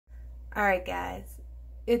Alright guys,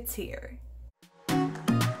 it's here. Hi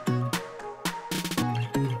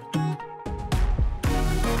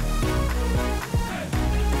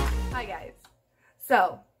guys.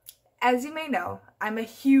 So, as you may know, I'm a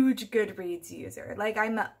huge Goodreads user.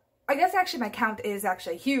 I guess actually my count is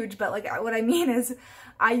actually huge, but what I mean is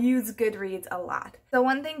I use Goodreads a lot. So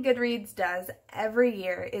one thing Goodreads does every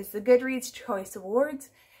year is the Goodreads Choice Awards,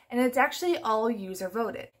 and it's actually all user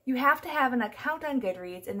voted. You have to have an account on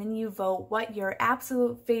Goodreads and then you vote what your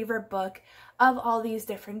absolute favorite book of all these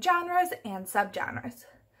different genres and subgenres.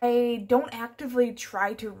 I don't actively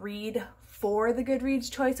try to read for the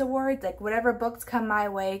Goodreads Choice Awards, whatever books come my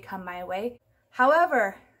way, come my way.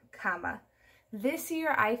 However, this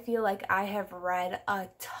year I feel like I have read a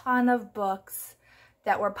ton of books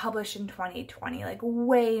that were published in 2020,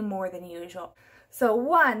 way more than usual. So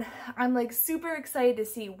one, I'm super excited to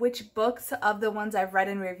see which books of the ones I've read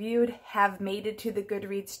and reviewed have made it to the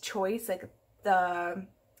Goodreads Choice, the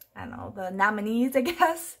nominees, I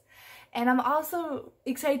guess. And I'm also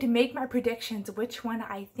excited to make my predictions which one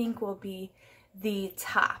I think will be the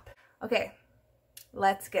top. Okay,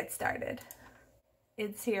 let's get started.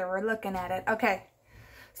 It's here, we're looking at it. Okay,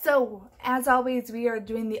 so as always, we are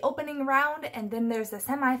doing the opening round, and then there's the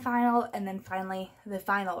semifinal, and then finally the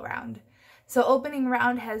final round. So opening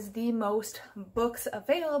round has the most books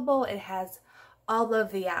available. It has all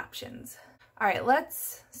of the options. All right,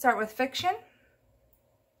 let's start with fiction.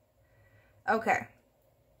 Okay.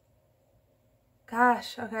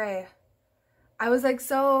 Gosh, okay. I was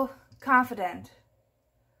so confident.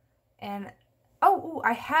 And, oh,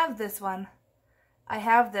 I have this one. I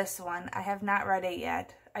have not read it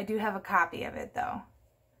yet. I do have a copy of it though.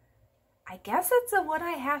 I guess it's the one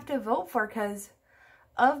I have to vote for because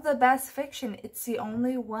of the best fiction, it's the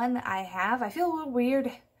only one I have. I feel a little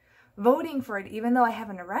weird voting for it even though I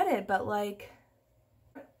haven't read it, but Alright,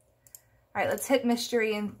 let's hit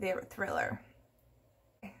mystery and thriller.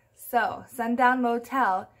 So, Sundown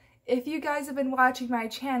Motel. If you guys have been watching my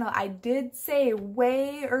channel, I did say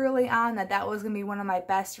way early on that was going to be one of my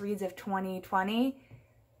best reads of 2020.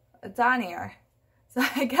 It's on here. So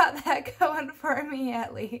I got that going for me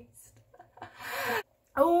at least.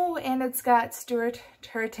 Oh, and it's got Stuart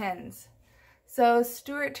Turton's. So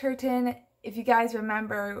Stuart Turton, if you guys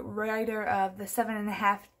remember, writer of The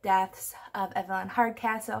 7.5 Deaths of Evelyn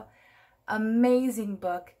Hardcastle, amazing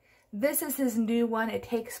book. This is his new one. It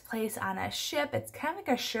takes place on a ship. It's kind of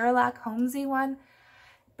like a Sherlock Holmesy one.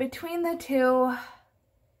 Between the two,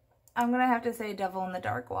 I'm going to have to say Devil in the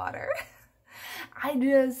Dark Water.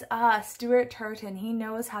 Stuart Turton, he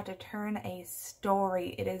knows how to turn a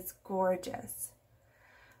story. It is gorgeous.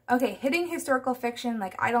 Okay, hitting historical fiction,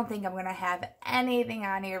 I don't think I'm going to have anything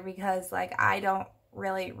on here because, I don't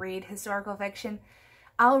really read historical fiction.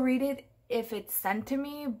 I'll read it if it's sent to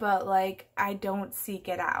me, but I don't seek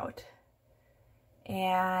it out.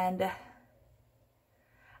 And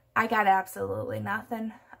I got absolutely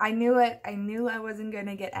nothing. I knew it. I knew I wasn't going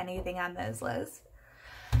to get anything on this list.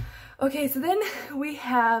 Okay, so then we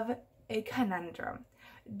have a conundrum.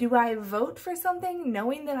 Do I vote for something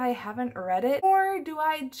knowing that I haven't read it, or do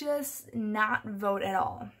I just not vote at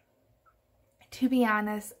all? To be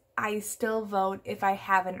honest, I still vote if I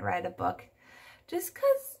haven't read a book, just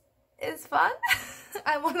because it's fun.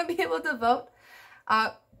 I want to be able to vote.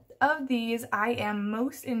 Of these, I am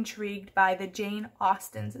most intrigued by the Jane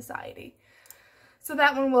Austen Society. So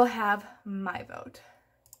that one will have my vote.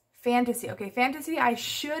 Fantasy. Okay, fantasy. I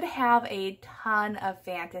should have a ton of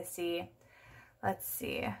fantasy. Let's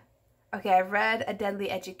see. Okay, I've read A Deadly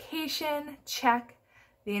Education. Check.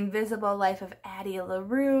 The Invisible Life of Addie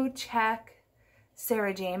LaRue. Check.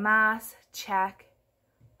 Sarah J. Maas. Check.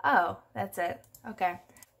 Oh, that's it. Okay.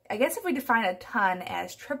 I guess if we define a ton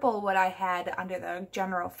as triple what I had under the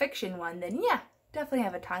general fiction one, then yeah, definitely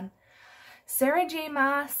have a ton. Sarah J.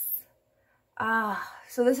 Maas.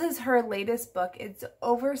 So this is her latest book. It's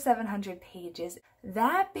over 700 pages.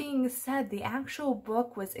 That being said, the actual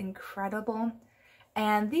book was incredible.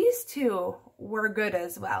 And these two were good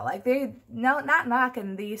as well. Not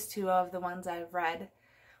knocking these two of the ones I've read.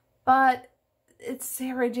 But it's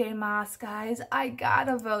Sarah J. Maas, guys. I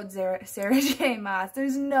gotta vote Sarah J. Maas.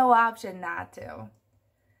 There's no option not to.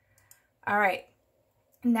 Alright.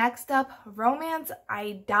 Next up, romance.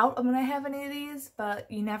 I doubt I'm gonna have any of these, but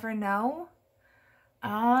you never know.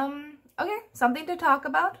 Okay, something to talk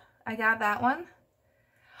about. I got that one.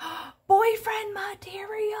 Boyfriend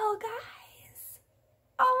material, guys.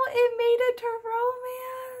 Oh, it made it to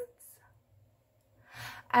romance.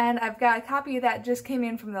 And I've got a copy of that just came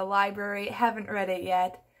in from the library. Haven't read it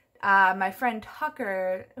yet. My friend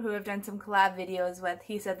Tucker, who I've done some collab videos with,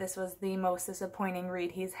 he said this was the most disappointing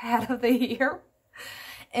read he's had of the year.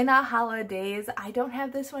 In the holidays, I don't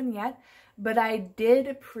have this one yet, but I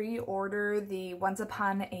did pre-order the Once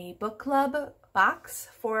Upon a Book Club box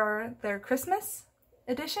for their Christmas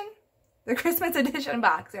edition. The Christmas edition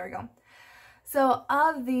box, there we go. So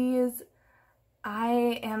of these,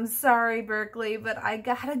 I am sorry, Berkeley, but I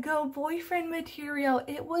gotta go boyfriend material.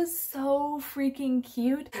 It was so freaking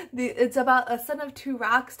cute. It's about a son of two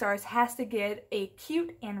rock stars has to get a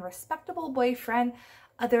cute and respectable boyfriend,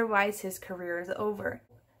 otherwise his career is over.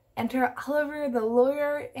 Enter Oliver the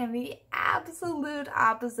lawyer and the absolute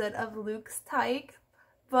opposite of Luke's type,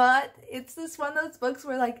 but it's just one of those books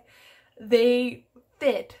where like they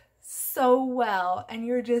fit so well and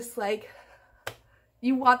you're just like,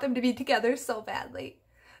 you want them to be together so badly.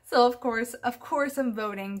 So of course I'm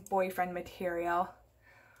voting boyfriend material.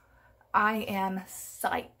 I am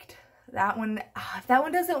psyched. That one, if that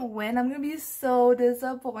one doesn't win, I'm gonna be so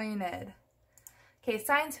disappointed. Okay,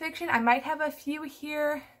 science fiction. I might have a few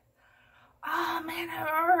here. Oh man,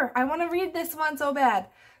 I want to read this one so bad.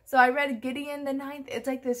 So I read Gideon the Ninth. It's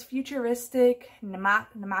like this futuristic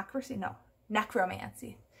necromancy.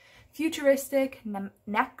 Futuristic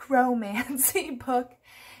necromancy book,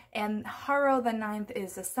 and Harrow the Ninth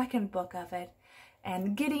is the second book of it,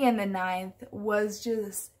 and Gideon the Ninth was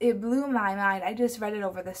just, it blew my mind. I just read it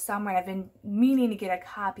over the summer and I've been meaning to get a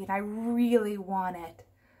copy and I really want it.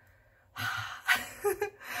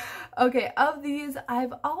 Okay, of these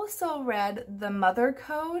I've also read The Mother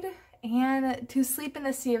Code and To Sleep in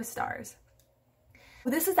the Sea of Stars.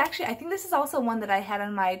 This is actually, I think this is also one that I had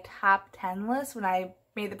on my top 10 list when I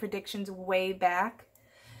made the predictions way back.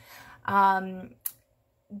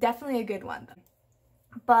 Definitely a good one.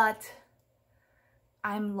 But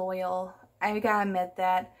I'm loyal. I gotta admit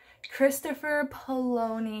that. Christopher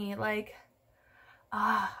Poloni, like,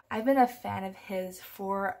 I've been a fan of his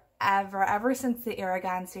forever, ever since the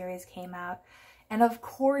Aragon series came out. And of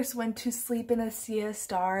course, when To Sleep in a Sea of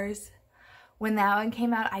Stars, when that one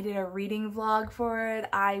came out, I did a reading vlog for it.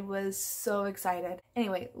 I was so excited.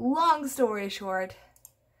 Anyway, long story short,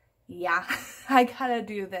 yeah, I gotta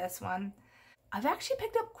do this one. I've actually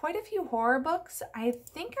picked up quite a few horror books. I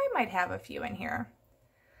think I might have a few in here.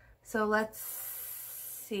 So let's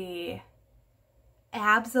see.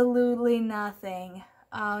 Absolutely nothing.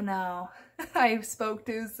 Oh no, I spoke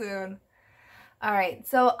too soon. All right,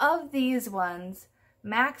 so of these ones,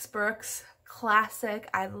 Max Brooks, classic.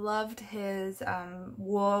 I loved his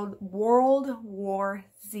World War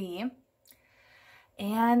Z.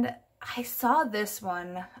 And I saw this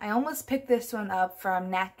one. I almost picked this one up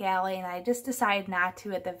from NetGalley and I just decided not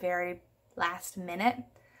to at the very last minute.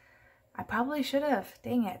 I probably should have.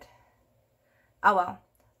 Dang it. Oh well.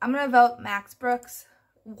 I'm going to vote Max Brooks.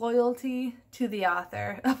 Loyalty to the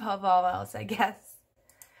author above all else, I guess.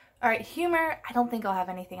 Alright, humor. I don't think I'll have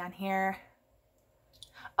anything on here.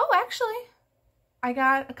 Oh, actually, I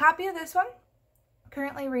got a copy of this one.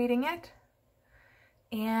 Currently reading it.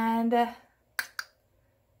 And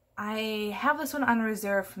I have this one on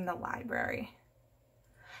reserve from the library.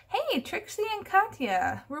 Hey, Trixie and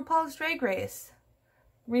Katya, RuPaul's Drag Race.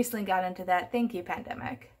 Recently got into that. Thank you,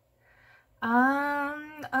 pandemic.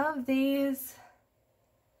 Of these,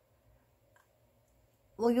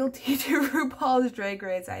 loyalty to RuPaul's Drag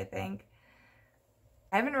Race, I think.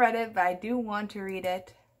 I haven't read it, but I do want to read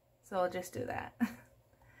it, so I'll just do that.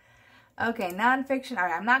 Okay, nonfiction. All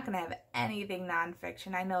right, I'm not going to have anything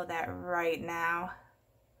nonfiction. I know that right now.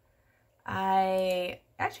 I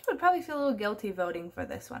actually would probably feel a little guilty voting for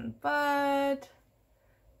this one, but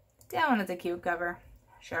that one is a cute cover.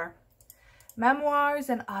 Sure. Memoirs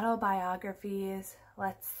and autobiographies.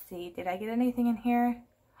 Let's see. Did I get anything in here?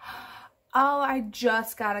 Oh, I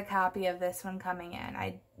just got a copy of this one coming in.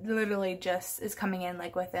 I literally just is coming in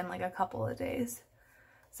like within like a couple of days.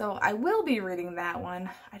 So I will be reading that one.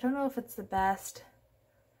 I don't know if it's the best,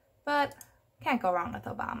 but can't go wrong with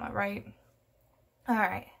Obama, right? All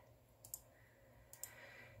right.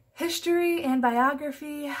 History and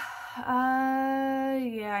biography.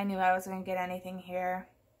 Yeah, I knew I wasn't gonna get anything here.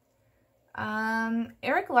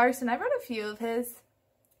 Eric Larson, I've read a few of his.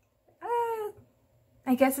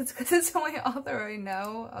 I guess it's because it's the only author I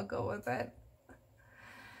know. I'll go with it.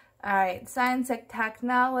 Alright, science and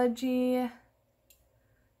technology.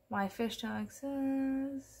 Why fish don't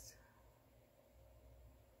exist.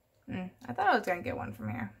 I thought I was gonna get one from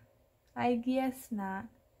here. I guess not.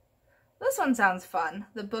 This one sounds fun.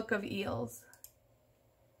 The Book of Eels.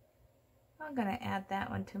 I'm gonna add that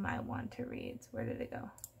one to my want to reads. Where did it go?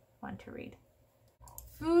 Want to read.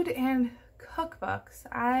 Food and cookbooks.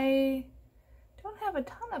 I Don't have a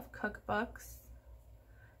ton of cookbooks.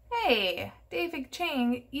 Hey, David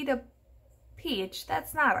Chang, Eat a Peach.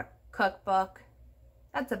 That's not a cookbook.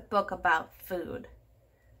 That's a book about food.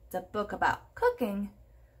 It's a book about cooking,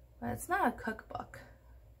 but it's not a cookbook.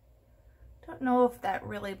 Don't know if that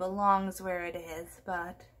really belongs where it is,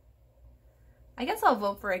 but I guess I'll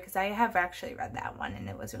vote for it because I have actually read that one and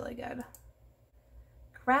it was really good.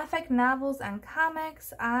 Graphic novels and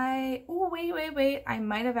comics. Oh, wait. I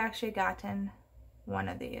might have actually gotten one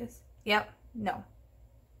of these. Yep, no.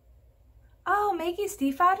 Oh, Maggie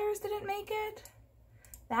Stiefvater's didn't make it?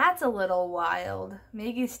 That's a little wild.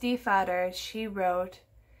 Maggie Stiefvater, she wrote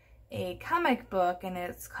a comic book and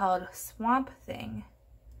it's called Swamp Thing.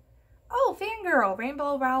 Oh, Fangirl,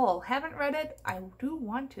 Rainbow Rowell. Haven't read it. I do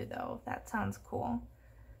want to though. That sounds cool.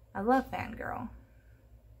 I love Fangirl.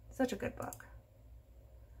 Such a good book.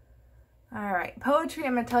 Alright, poetry,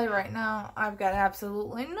 I'm going to tell you right now, I've got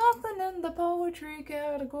absolutely nothing in the poetry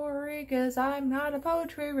category because I'm not a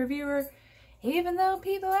poetry reviewer. Even though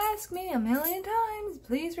people ask me a million times,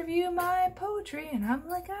 please review my poetry, and I'm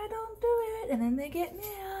like, I don't do it, and then they get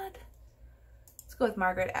mad. Let's go with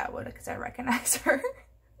Margaret Atwood because I recognize her.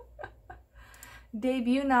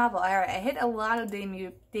 Debut novel. Alright, I hit a lot of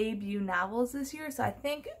debut novels this year, so I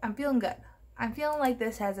think I'm feeling good. I'm feeling like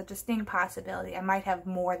this has a distinct possibility. I might have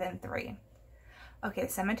more than 3. Okay,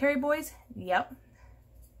 Cemetery Boys. Yep.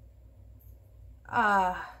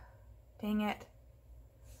 Dang it.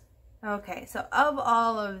 Okay, so of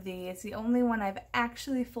all of these, the only one I've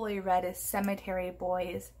actually fully read is Cemetery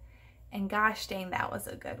Boys. And gosh dang, that was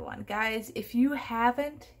a good one. Guys, if you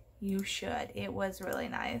haven't, you should. It was really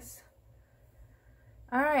nice.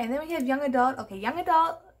 Alright, and then we have young adult. Okay, young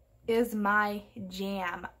adult is my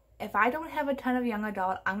jam. If I don't have a ton of young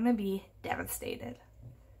adult, I'm going to be devastated.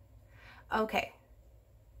 Okay,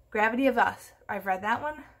 Gravity of Us. I've read that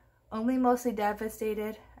one. Only Mostly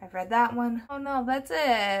Devastated. I've read that one. Oh no, that's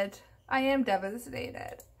it. I am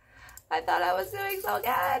devastated. I thought I was doing so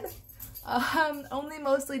good. Only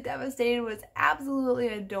Mostly Devastated was absolutely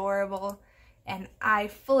adorable, and I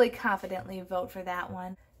fully confidently vote for that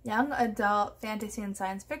one. Young adult fantasy and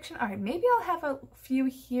science fiction. All right, maybe I'll have a few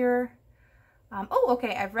here. Oh,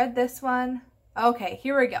 okay, I've read this one. Okay,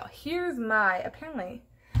 here we go. Here's apparently,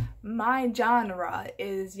 my genre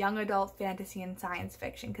is young adult fantasy and science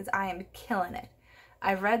fiction because I am killing it.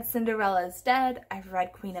 I've read Cinderella's Dead. I've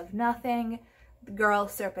read Queen of Nothing. The Girl,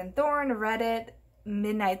 Serpent, Thorn, read it.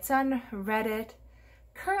 Midnight Sun, read it.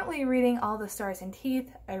 Currently reading All the Stars and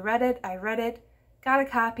Teeth. I read it. Got a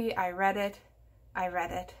copy. I read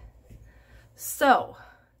it. So,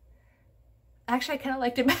 actually, I kind of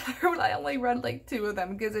liked it better when I only read like 2 of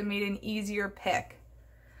them because it made an easier pick.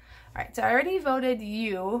 Alright, so I already voted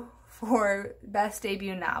you for Best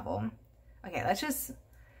Debut Novel. Okay, this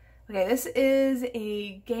is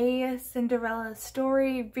a gay Cinderella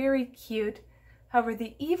story, very cute. However,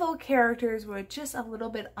 the evil characters were just a little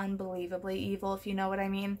bit unbelievably evil, if you know what I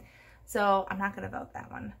mean. So, I'm not going to vote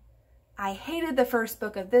that one. I hated the first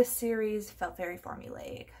book of this series, felt very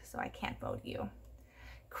formulaic, so I can't vote you.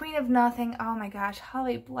 Queen of Nothing, oh my gosh,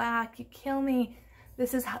 Holly Black, you kill me.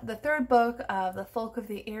 This is the 3rd book of the Folk of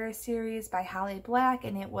the Air series by Holly Black,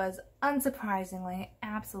 and it was unsurprisingly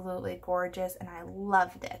absolutely gorgeous, and I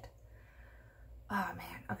loved it. Oh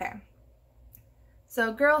man, okay.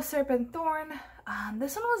 So Girl, Serpent, Thorn,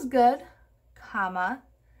 this one was good, comma.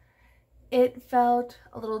 It felt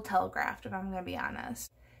a little telegraphed, if I'm going to be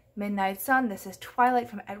honest. Midnight Sun, this is Twilight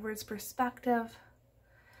from Edward's perspective.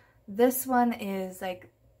 This one is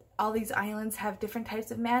like all these islands have different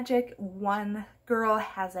types of magic. One girl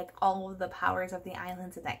has like all of the powers of the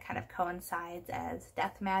islands, and that kind of coincides as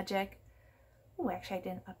death magic. Oh, actually I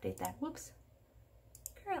didn't update that. Whoops.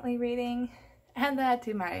 Currently reading. Add that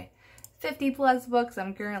to my 50+ books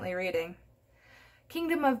I'm currently reading.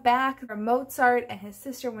 Kingdom of Back, from Mozart and his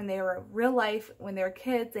sister when they were real life, when they were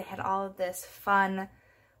kids, they had all of this fun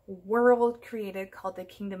world created called the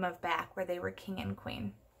Kingdom of Back where they were king and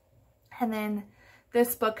queen. And then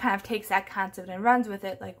this book kind of takes that concept and runs with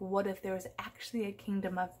it, like what if there was actually a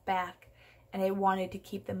Kingdom of Back and they wanted to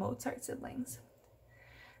keep the Mozart siblings.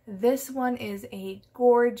 This one is a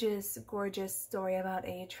gorgeous, gorgeous story about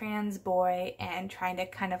a trans boy and trying to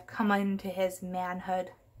kind of come into his manhood.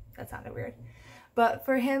 That sounded weird. But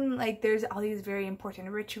for him, like, there's all these very important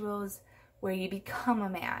rituals where you become a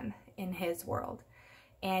man in his world.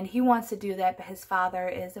 And he wants to do that, but his father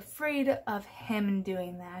is afraid of him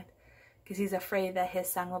doing that because he's afraid that his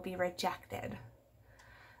son will be rejected.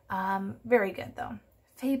 Very good, though.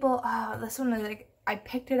 Fable, oh, this one is like, I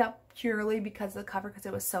picked it up purely because of the cover because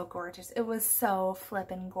it was so gorgeous. It was so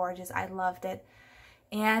flippin' gorgeous. I loved it.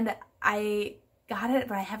 And I got it,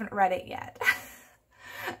 but I haven't read it yet.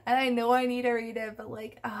 And I know I need to read it, but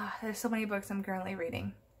like, there's so many books I'm currently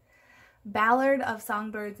reading. Ballad of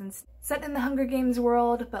Songbirds, and set in the Hunger Games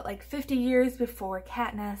world, but like 50 years before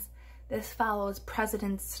Katniss, this follows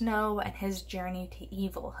President Snow and his journey to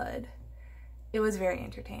evilhood. It was very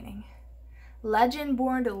entertaining.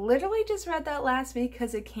 Legendborn, literally just read that last week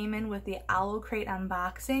because it came in with the Owl Crate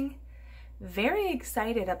unboxing. Very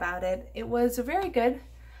excited about it. It was very good.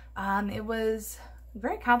 It was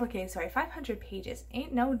very complicated, sorry, 500 pages.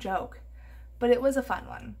 Ain't no joke. But it was a fun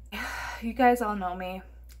one. You guys all know me.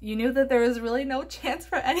 You knew that there was really no chance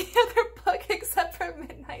for any other book except for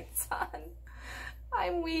Midnight Sun.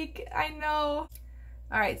 I'm weak, I know.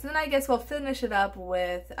 Alright, so then I guess we'll finish it up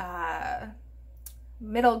with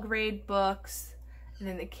middle grade books and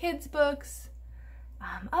then the kids books.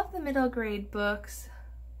 Of the middle grade books,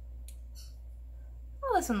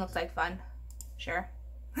 well, this one looks like fun. Sure.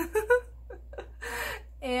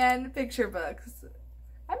 And picture books.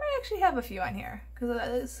 I might actually have a few on here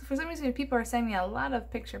because for some reason people are sending me a lot of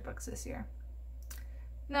picture books this year.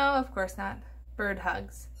 No, of course not. Bird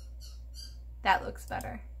Hugs. That looks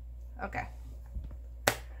better. Okay.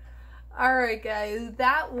 Alright guys,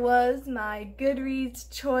 that was my Goodreads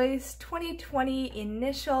Choice 2020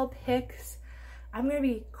 initial picks. I'm going to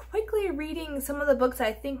be quickly reading some of the books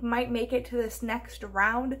I think might make it to this next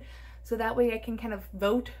round, so that way I can kind of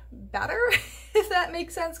vote better, if that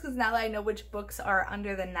makes sense, because now that I know which books are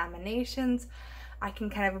under the nominations, I can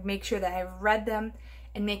kind of make sure that I've read them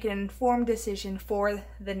and make an informed decision for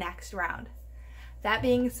the next round. That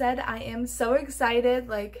being said, I am so excited.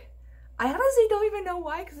 Like, I honestly don't even know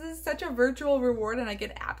why, because this is such a virtual reward and I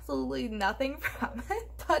get absolutely nothing from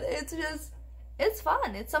it, but it's just, it's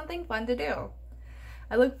fun. It's something fun to do.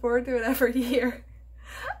 I look forward to it every year.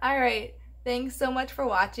 Alright, thanks so much for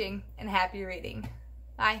watching and happy reading.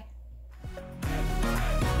 Bye.